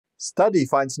Study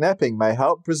finds napping may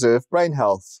help preserve brain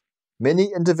health.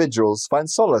 Many individuals find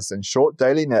solace in short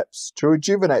daily naps to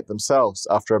rejuvenate themselves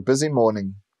after a busy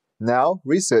morning. Now,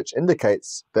 research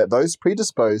indicates that those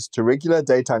predisposed to regular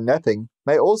daytime napping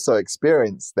may also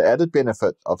experience the added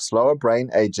benefit of slower brain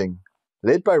aging.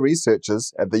 Led by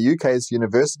researchers at the UK's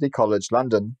University College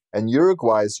London and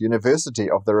Uruguay's University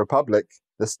of the Republic,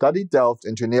 the study delved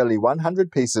into nearly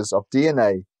 100 pieces of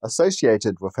DNA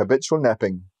associated with habitual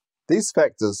napping. These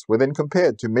factors were then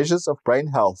compared to measures of brain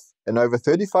health in over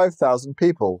 35,000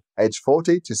 people aged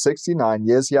 40 to 69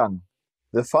 years young.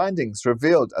 The findings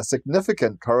revealed a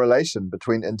significant correlation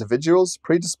between individuals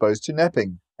predisposed to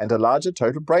napping and a larger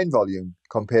total brain volume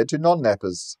compared to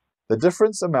non-nappers. The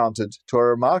difference amounted to a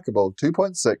remarkable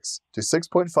 2.6 to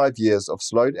 6.5 years of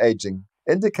slowed aging,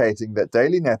 indicating that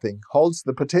daily napping holds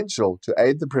the potential to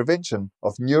aid the prevention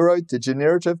of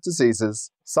neurodegenerative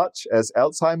diseases such as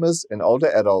Alzheimer's in older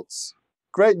adults.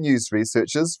 Great news,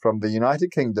 researchers from the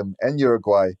United Kingdom and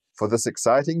Uruguay, for this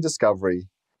exciting discovery.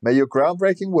 May your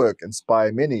groundbreaking work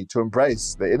inspire many to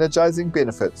embrace the energizing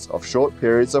benefits of short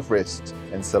periods of rest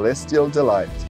and celestial delight.